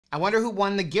I wonder who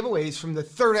won the giveaways from the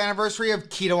 3rd anniversary of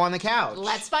Keto on the Couch.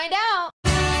 Let's find out.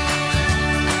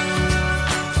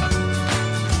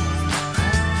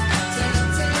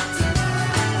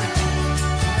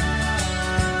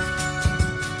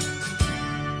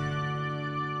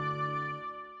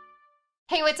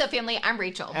 Hey, what's up, family? I'm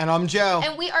Rachel. And I'm Joe.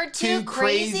 And we are Two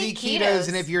Crazy Ketos.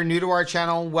 And if you're new to our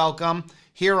channel, welcome.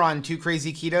 Here on Two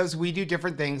Crazy Ketos, we do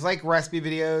different things like recipe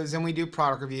videos and we do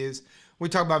product reviews. We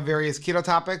talk about various keto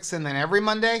topics, and then every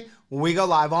Monday, we go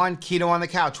live on Keto on the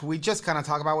Couch. We just kind of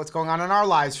talk about what's going on in our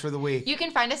lives for the week. You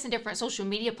can find us in different social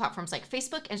media platforms like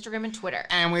Facebook, Instagram, and Twitter.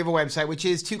 And we have a website, which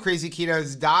is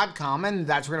twocrazyketos.com, and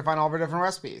that's where you're going to find all of our different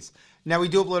recipes. Now, we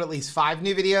do upload at least 5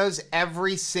 new videos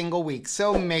every single week,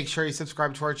 so make sure you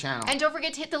subscribe to our channel. And don't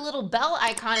forget to hit the little bell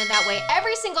icon, and that way,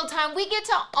 every single time we get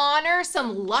to honor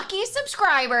some lucky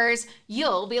subscribers,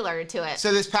 you'll be alerted to it.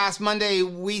 So this past Monday,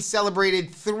 we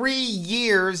celebrated 3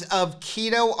 years of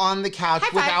Keto on the Couch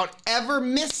without ever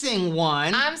missing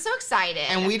one. I'm so excited.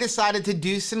 And we decided to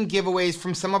do some giveaways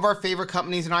from some of our favorite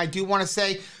companies, and I do want to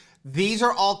say, these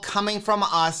are all coming from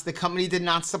us. The company did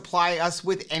not supply us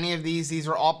with any of these. These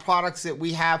are all products that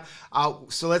we have.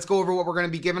 So let's go over what we're going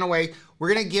to be giving away.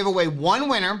 We're going to give away 1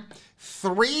 winner,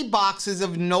 3 boxes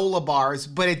of Nola bars,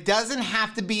 but it doesn't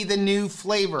have to be the new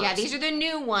flavors. Yeah, these are the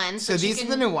new ones. So these are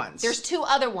the new ones. There's 2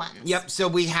 other ones. Yep, so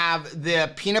we have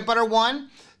the peanut butter one,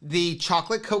 the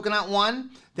chocolate coconut one,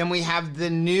 then we have the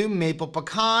new maple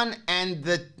pecan and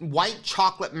the white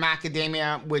chocolate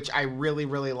macadamia, which I really,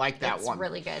 really like that one. It's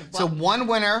really good. So 1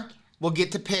 winner will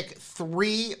get to pick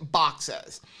 3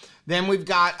 boxes. Then we've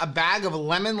got a bag of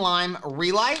lemon lime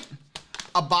relight,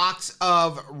 a box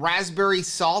of raspberry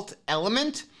salt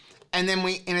element, and then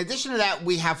in addition to that,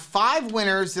 we have 5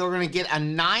 winners that are gonna get a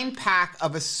 9-pack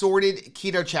of assorted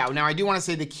Keto Chow. Now, I do wanna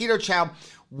say the Keto Chow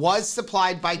was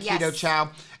supplied by Keto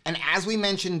Chow. And as we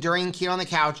mentioned during Keto on the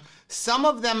Couch, some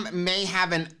of them may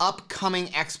have an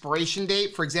upcoming expiration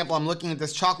date. For example, I'm looking at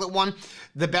this chocolate one.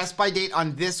 The best by date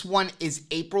on this one is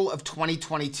April of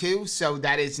 2022, so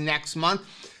that is next month.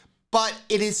 But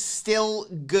it is still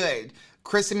good.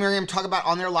 Chris and Miriam talk about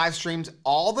on their live streams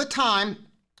all the time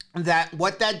that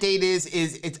what that date is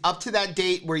it's up to that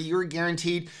date where you're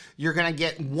guaranteed you're gonna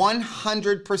get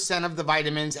 100% of the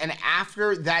vitamins, and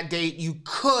after that date, you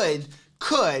could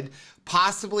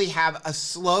possibly have a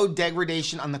slow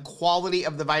degradation on the quality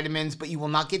of the vitamins, but you will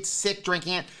not get sick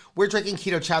drinking it. We're drinking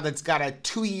Keto Chow that's got a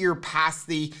 2-year past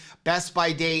the best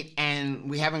by date, and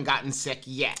we haven't gotten sick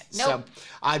yet. Nope.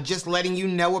 So just letting you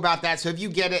know about that. So if you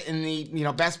get it and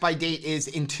the best by date is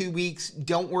in 2 weeks,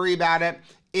 don't worry about it.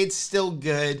 It's still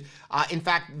good. In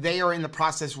fact, they are in the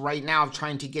process right now of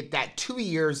trying to get that 2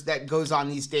 years that goes on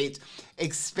these dates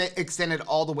extended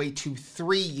all the way to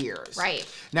 3 years. Right.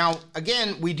 Now,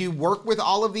 again, we do work with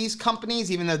all of these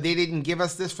companies, even though they didn't give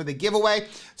us this for the giveaway.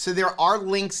 So there are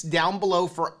links down below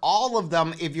for all of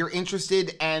them if you're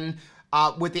interested. And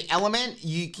with the Element,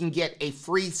 you can get a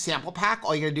free sample pack.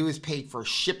 All you gotta do is pay for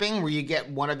shipping, where you get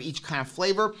 1 of each kind of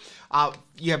flavor.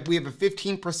 We have a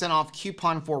 15% off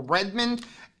coupon for Redmond.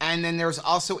 And then there's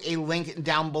also a link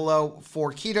down below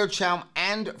for Keto Chow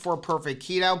and for Perfect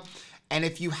Keto. And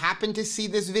if you happen to see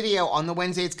this video on the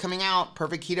Wednesday it's coming out,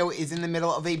 Perfect Keto is in the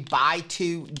middle of a buy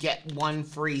 2, get 1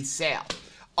 free sale.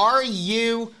 Are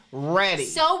you ready?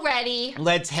 So ready.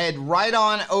 Let's head right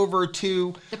on over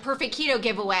to the Perfect Keto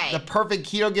giveaway. The Perfect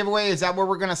Keto giveaway. Is that where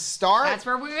we're gonna start? That's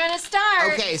where we're gonna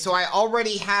start. Okay, so I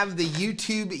already have the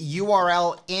YouTube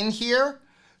URL in here.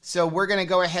 So we're gonna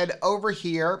go ahead over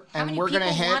here and we're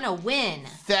gonna hit wanna win?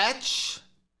 Fetch.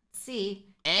 Let's see.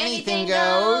 Anything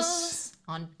goes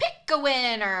on Pick a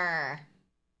Winner.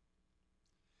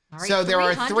 All right, so there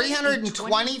are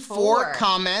 324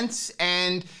 comments,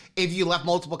 and if you left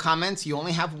multiple comments, you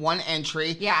only have 1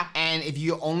 entry. Yeah. And if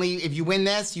you win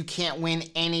this, you can't win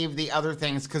any of the other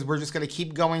things, because we're just gonna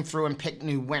keep going through and pick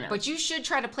new winners. But you should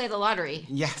try to play the lottery.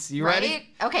 Yes, you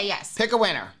ready? Okay, yes. Pick a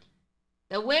winner.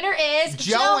 The winner is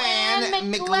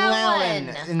Joanne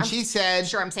McClellan. And she said,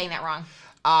 sure I'm saying that wrong.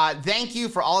 Thank you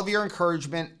for all of your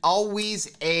encouragement.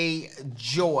 Always a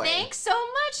joy. Thanks so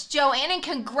much, Joanne, and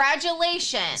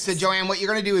congratulations. So, Joanne, what you're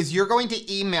going to do is you're going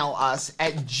to email us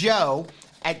at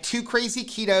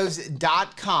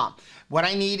joe@twocrazyketos.com. What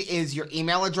I need is your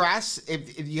email address,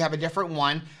 if you have a different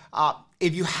one.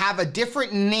 If you have a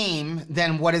different name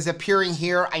than what is appearing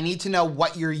here, I need to know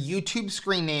what your YouTube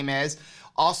screen name is.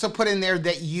 Also put in there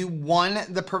that you won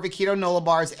the Perfect Keto Nola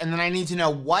bars, and then I need to know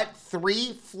what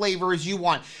 3 flavors you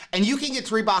want. And you can get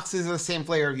 3 boxes of the same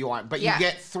flavor if you want, but you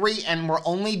get 3, and we're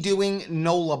only doing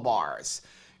Nola bars.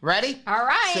 Ready? All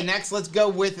right. So next, let's go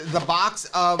with the box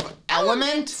of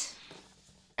Element.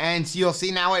 And so you'll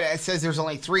see now it says there's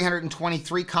only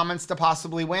 323 comments to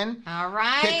possibly win. All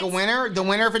right. Pick a winner. The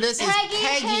winner for this is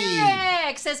Peggy.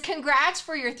 Herrick says, congrats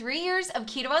for your 3 years of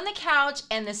keto on the couch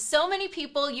and the so many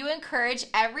people you encourage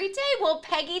every day. Well,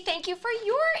 Peggy, thank you for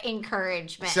your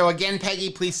encouragement. So again,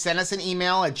 Peggy, please send us an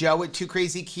email at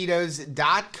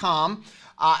joe@twoCrazyKetos.com.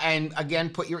 And again,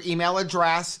 put your email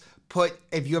address. Put,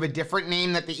 if you have a different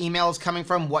name that the email is coming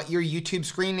from, what your YouTube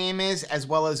screen name is, as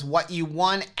well as what you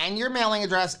won and your mailing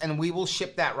address, and we will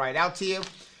ship that right out to you.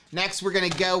 Next, we're going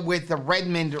to go with the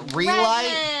Redmond Relight.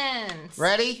 Redmond.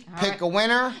 Ready? Pick a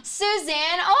winner.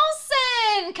 Suzanne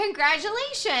Olson.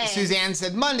 Congratulations. Suzanne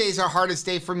said, Monday's our hardest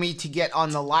day for me to get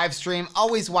on the live stream.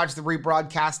 Always watch the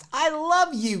rebroadcast. I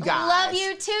love you guys. Love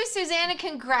you too, Suzanne, and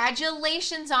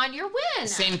congratulations on your win.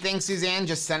 Same thing, Suzanne.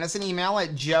 Just send us an email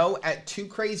at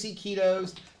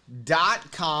joe@twoCrazyKetos.com.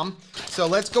 So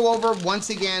let's go over once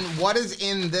again what is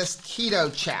in this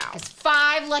keto chow. It's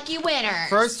 5 lucky winners.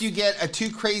 First, you get a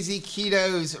 2 Crazy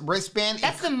Ketos wristband.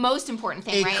 That's the most important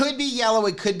thing, right? It could be yellow,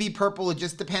 it could be purple. It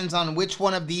just depends on which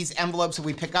one of these envelopes that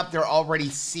we pick up. They're already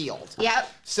sealed. Yep.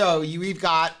 So we've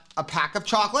got a pack of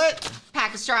chocolate,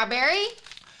 Pack of strawberry,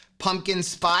 pumpkin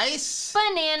spice,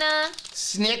 banana,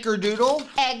 snickerdoodle,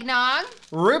 eggnog,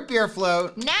 root beer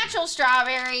float, natural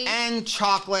strawberry, and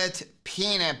chocolate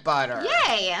peanut butter.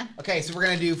 Yay! Okay, so we're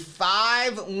gonna do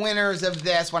 5 winners of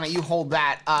this. Why don't you hold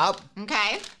that up?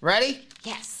 Okay. Ready?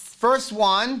 Yes. First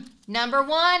one. Number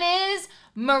 1 is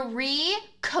Marie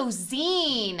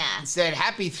Cozine. Said,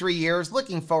 happy 3 years.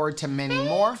 Looking forward to many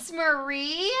more. Thanks,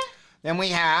 Marie. Then we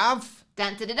have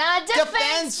Dun, da, da, da,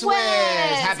 Defense Wiz.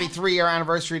 Happy 3-year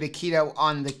anniversry to Keto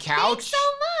on the Couch. Thanks so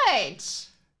much.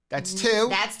 That's 2.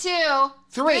 That's 2.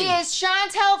 3 is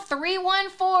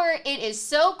Chantel314. It is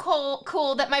so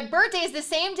cool that my birthday is the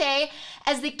same day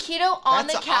as the Keto on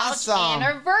That's the Couch awesome.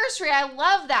 anniversary. I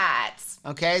love that.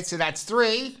 Okay, so that's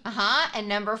 3. And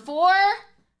number 4,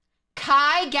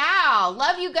 Kai Gao.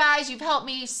 Love you guys. You've helped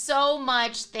me so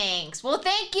much. Thanks. Well,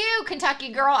 thank you,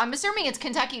 Kentucky Girl. I'm assuming it's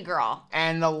Kentucky Girl.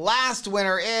 And the last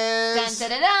winner is... Dun,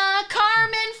 da, da, da,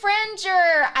 Carmen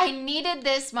Frenger. I needed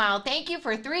this smile. Thank you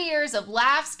for 3 years of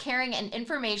laughs, caring, and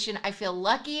information. I feel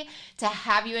lucky to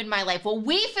have you in my life. Well,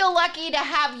 we feel lucky to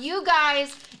have you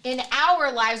guys in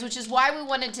our lives, which is why we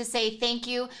wanted to say thank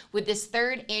you with this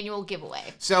 3rd annual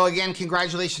giveaway. So again,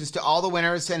 congratulations to all the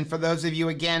winners. And for those of you,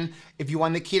 again, if you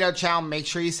won the Keto Chow, make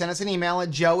sure you send us an email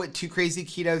at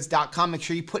joe@twoCrazyKetos.com. Make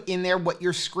sure you put in there what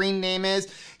your screen name is,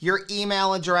 your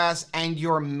email address, and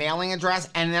your mailing address.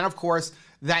 And then, of course,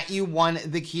 that you won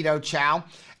the Keto Chow.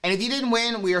 And if you didn't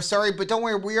win, we are sorry, but don't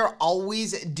worry, we are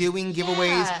always doing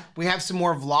giveaways. Yeah. We have some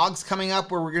more vlogs coming up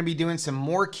where we're gonna be doing some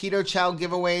more Keto Chow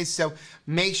giveaways. So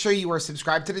make sure you are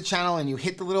subscribed to the channel and you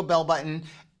hit the little bell button.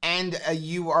 And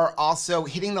you are also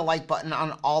hitting the like button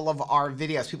on all of our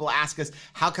videos. People ask us,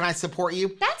 how can I support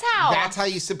you? That's how. That's how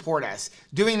you support us.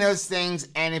 Doing those things,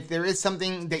 and if there is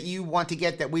something that you want to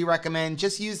get that we recommend,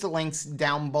 just use the links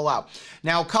down below.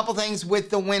 Now, a couple things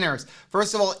with the winners.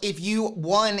 First of all, if you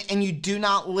won and you do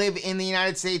not live in the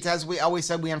United States, as we always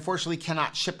said, we unfortunately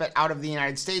cannot ship it out of the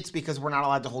United States because we're not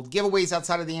allowed to hold giveaways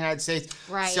outside of the United States.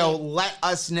 Right. So let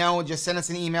us know. Just send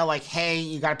us an email like, hey,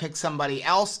 you got to pick somebody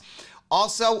else.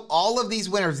 Also, all of these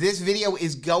winners, this video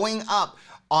is going up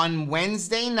on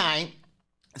Wednesday night,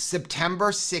 March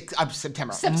 16th,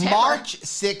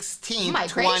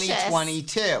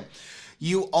 2022.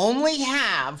 You only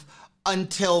have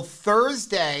until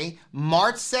Thursday,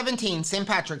 March 17th, St.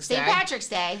 Patrick's Day. St. Patrick's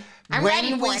Day. I'm when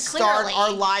ready for we it, start clearly.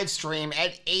 our live stream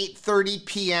at 8:30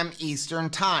 p.m. Eastern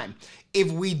Time.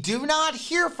 If we do not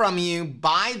hear from you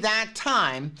by that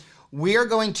time, we are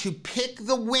going to pick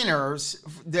the winners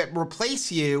that replace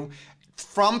you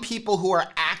from people who are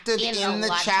active in the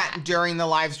chat during the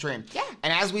live stream. Yeah.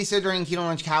 And as we said during Keto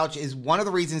on the Couch, is one of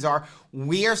the reasons are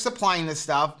we are supplying this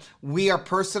stuff. We are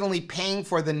personally paying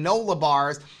for the NOLA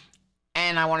bars.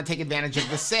 And I want to take advantage of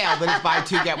the sale that is buy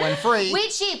 2 get 1 free. We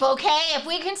cheap, okay? If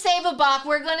we can save $1,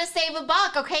 we're gonna save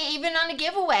 $1, okay? Even on a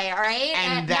giveaway, all right?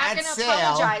 And not that gonna sale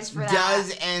apologize for that.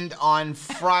 does end on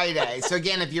Friday. So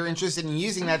again, if you're interested in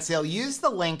using that sale, use the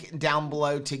link down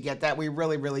below to get that. We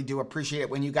really, really do appreciate it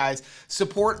when you guys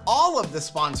support all of the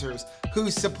sponsors who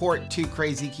support 2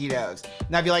 Crazy Ketos.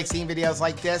 Now, if you like seeing videos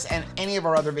like this and any of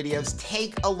our other videos,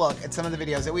 take a look at some of the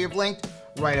videos that we have linked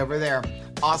right over there.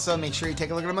 Also, make sure you take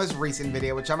a look at the most recent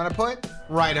video, which I'm gonna put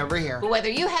right over here. But whether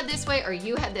you head this way or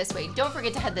you head this way, don't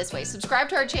forget to head this way. Subscribe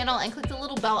to our channel and click the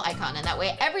little bell icon, and that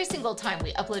way every single time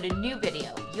we upload a new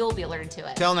video, you'll be alerted to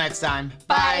it. Till next time.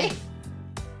 Bye.